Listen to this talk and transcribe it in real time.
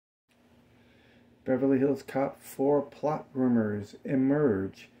Beverly Hills Cop 4 plot rumors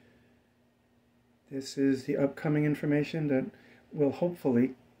emerge. This is the upcoming information that will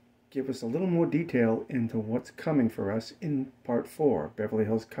hopefully give us a little more detail into what's coming for us in Part 4, Beverly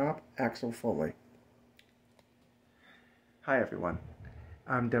Hills Cop, Axel Foley. Hi everyone,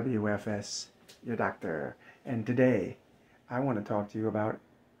 I'm W.F.S, your doctor, and today I want to talk to you about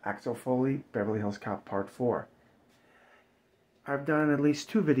Axel Foley, Beverly Hills Cop Part 4. I've done at least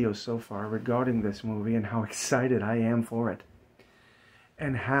 2 videos so far regarding this movie and how excited I am for it,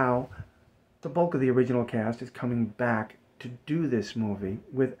 and how the bulk of the original cast is coming back to do this movie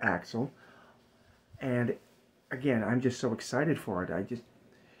with Axel. And again, I'm just so excited for it.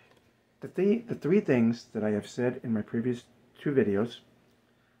 The 3 things that I have said in my previous 2 videos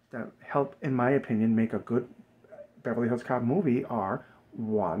that help, in my opinion, make a good Beverly Hills Cop movie are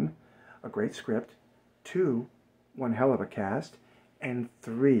 1, a great script, 2, one hell of a cast, and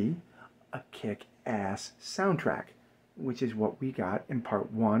 3, a kick-ass soundtrack, which is what we got in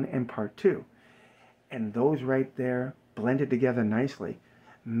Part 1 and Part 2. And those right there, blended together nicely,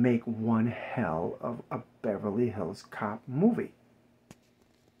 make one hell of a Beverly Hills Cop movie.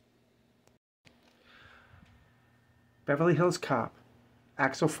 Beverly Hills Cop,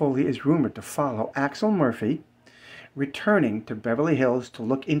 Axel Foley is rumored to follow Axel Murphy, returning to Beverly Hills to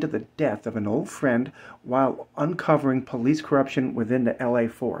look into the death of an old friend while uncovering police corruption within the LA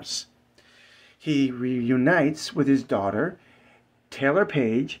force. He reunites with his daughter, Taylor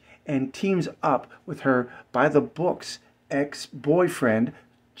Page, and teams up with her by-the-books ex-boyfriend,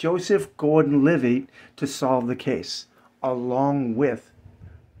 Joseph Gordon-Levitt, to solve the case, along with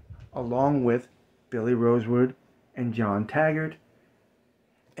Billy Rosewood and John Taggart.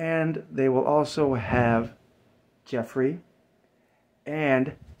 And they will also have Jeffrey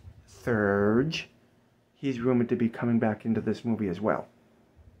and Thurge. He's rumored to be coming back into this movie as well.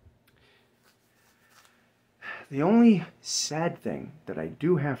 The only sad thing that I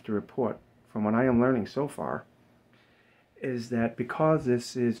do have to report from what I am learning so far is that because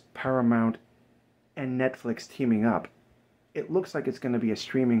this is Paramount and Netflix teaming up, it looks like it's going to be a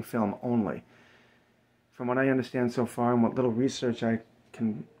streaming film only. From what I understand so far and what little research I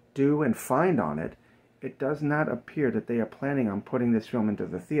can do and find on it, it does not appear that they are planning on putting this film into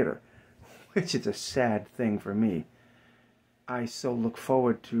the theater, which is a sad thing for me. I so look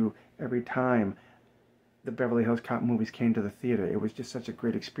forward to every time the Beverly Hills Cop movies came to the theater. It was just such a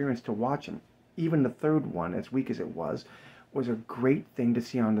great experience to watch them. Even the third one, as weak as it was a great thing to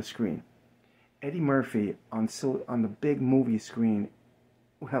see on the screen. Eddie Murphy on the big movie screen,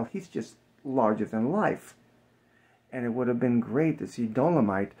 well, he's just larger than life. And it would have been great to see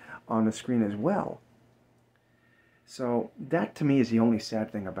Dolomite on the screen as well. So that to me is the only sad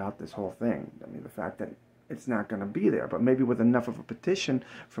thing about this whole thing. I mean, the fact that it's not going to be there. But maybe with enough of a petition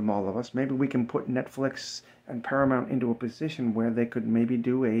from all of us, maybe we can put Netflix and Paramount into a position where they could maybe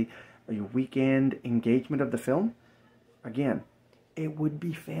do a weekend engagement of the film. Again, it would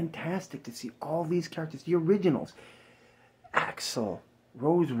be fantastic to see all these characters, the originals, Axel,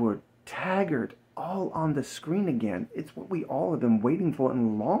 Rosewood, Taggart, all on the screen again. It's what we all have been waiting for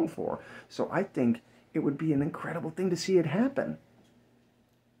and long for. So I think it would be an incredible thing to see it happen.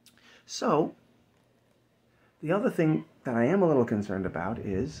 So the other thing that I am a little concerned about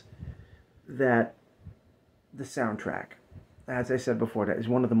is that the soundtrack, as I said before, that is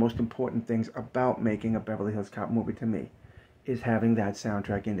one of the most important things about making a Beverly Hills Cop movie to me, is having that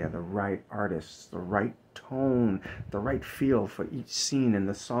soundtrack in there, the right artists, the right tone, the right feel for each scene and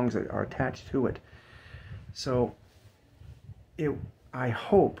the songs that are attached to it. So I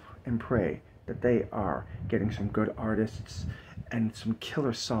hope and pray that they are getting some good artists and some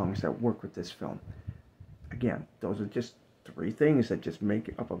killer songs that work with this film. Again, those are just 3 things that just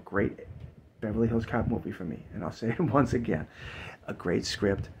make up a great Beverly Hills Cop movie for me. And I'll say it once again. A great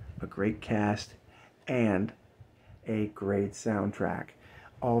script, a great cast, and a great soundtrack.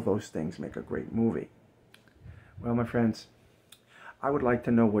 All those things make a great movie. Well, my friends, I would like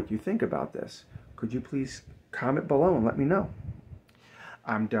to know what you think about this. Could you please comment below and let me know?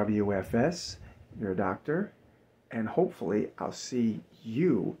 I'm W.F.S, your doctor, and hopefully I'll see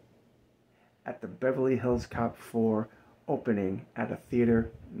you at the Beverly Hills Cop 4 opening at a theater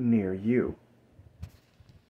near you.